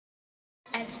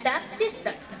and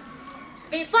stepsister.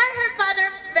 Before her father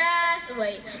passed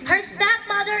away, her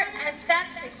stepmother and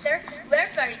stepsister were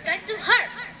very kind to her.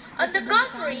 On the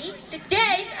contrary, 2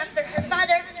 days after her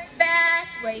father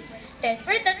passed away, they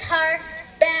treated her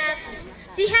badly.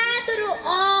 She had to do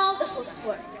all the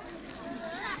housework.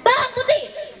 Bawang Putih,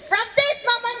 from this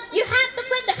moment, you have to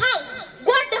clean the house,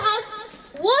 guard the house,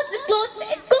 wash the clothes,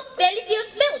 and cook delicious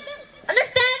meals.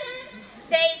 Understand?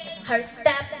 Said her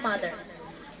stepmother.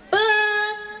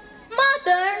 But,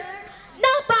 mother,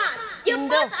 no boss, you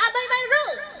must obey my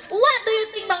rule. What do you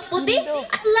think, Bawang Putih?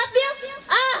 I love you?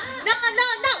 Ah, no, no,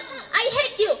 no, I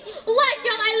hate you. Why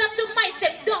shall I love to my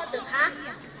stepdaughter, huh?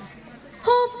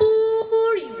 How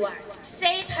poor you are,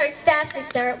 said her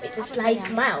stepsister with a sly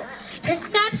smile. Her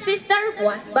stepsister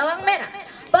was Bawang Merah.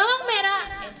 Bawang Merah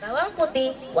and Bawang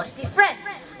Putih was different.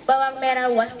 Bawang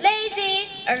Merah was lazy,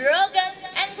 arrogant,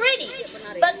 and greedy.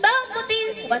 But Bawang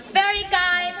Putih was very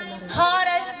kind,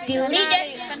 honest,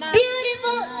 diligent,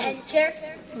 beautiful, and cheerful.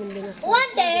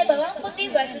 One day, Bawang Putih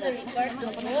went to the river to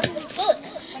wash the clothes.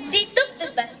 She took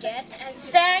the basket and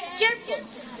sang cheerful.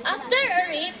 After a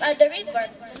rip at the river,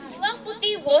 Bawang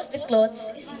Putih washed the clothes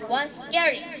she was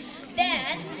carrying.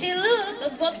 Then she looked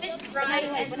at Goldfish fried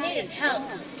and needed help.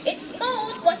 Its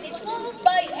mouth was full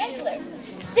by angler.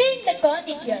 Seeing the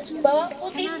condition, Bawang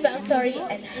Putih felt sorry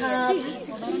and happy.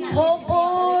 How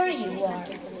poor you are.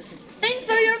 Thanks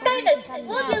for your kindness.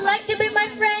 Would you like to be my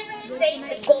friend? Said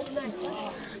the goldfish.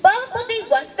 Bawang Putih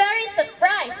was very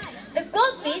surprised. The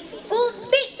goldfish could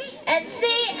speak and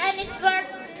say any word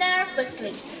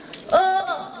nervously.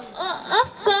 Of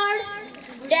course.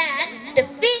 Then the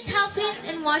fish helped him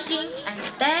in washing and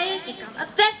they became a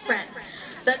best friend.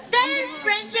 But their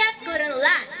friendship couldn't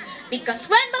last because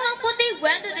when Bawang Putih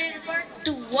went to the river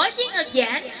to washing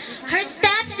again, her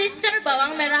stepsister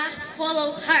Bawang Merah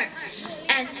followed her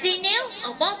and she knew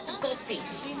about the goldfish.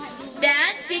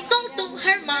 Then she told to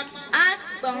her mom,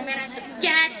 asked Bawang Merah to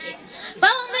catch it.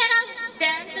 Bawang Merah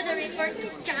ran to the river to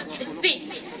catch the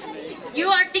fish. You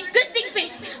are disgusting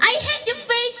fish! I hate you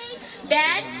fish!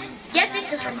 Then gave it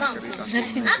to her mom.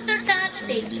 After that,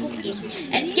 they cooked it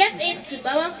and gave it to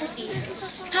Bawang Putih.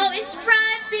 How is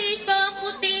fried fish, Bawang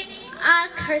Putih?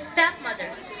 Asked her stepmother.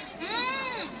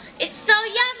 It's so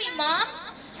yummy, Mom.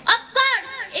 Of course,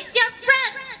 it's your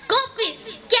friend, goldfish,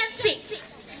 can't speak,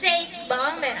 said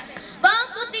Bawang Merah. Bawang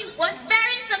Putih was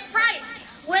very surprised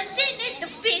when she knew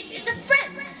the fish is a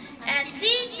friend. And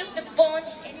she took the bones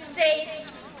and said,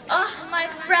 oh, my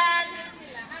friend,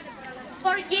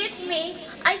 forgive me.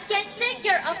 I can't take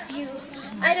care of you.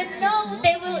 I don't know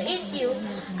they will eat you.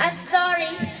 I'm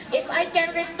sorry if I can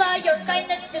repay your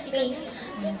kindness to me.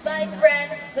 Goodbye,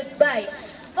 friend. Goodbye.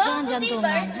 Bawang Putih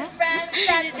buried her friend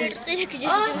sadly.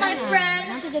 Oh, my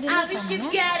friend, I wish you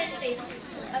get it.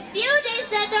 A few days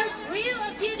later, grew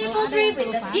a beautiful tree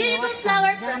with a beautiful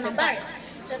flowers from the bark.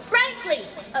 Surprisingly,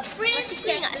 a prince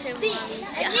came to see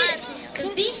and needed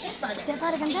to be his father.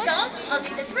 Because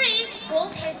hugging the tree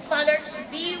told his father to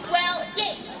be well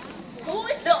yet. Who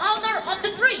is the owner of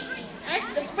the tree?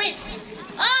 Asked the prince.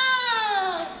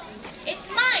 Oh, it's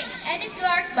mine and it's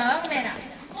yours, Bawang Merah.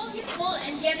 Hold it full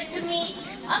and give it to me.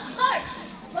 Of course,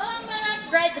 Bawang Merah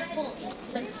tried to pull it,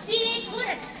 but she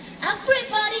couldn't.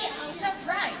 Everybody also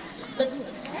tried, but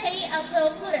they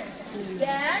also couldn't.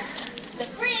 Then the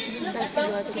prince looked at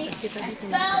Bawang Putih and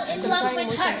fell in love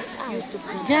with her.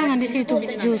 Jangan di situ,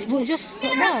 Jus. Bu, Jus.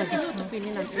 Bagus.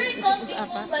 The tree called me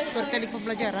apa? by her. Berkali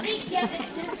pembelajaran. She gave it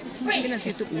to the prince. Nanti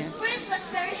YouTube-nya. The prince was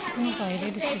very happy Ini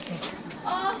and di said, situ.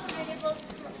 oh, beautiful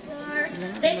girl,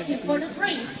 thank you for the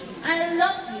tree. I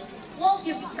love you. Will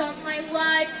you become my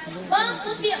wife? Bawang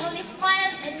Putih only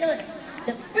smiled and nodded.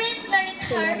 The prince married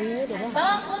her, and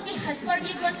Bawang Putih had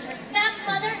forgiven her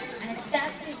stepmother and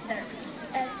stepsister.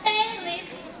 And they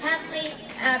lived happily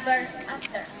ever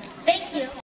after. Thank you.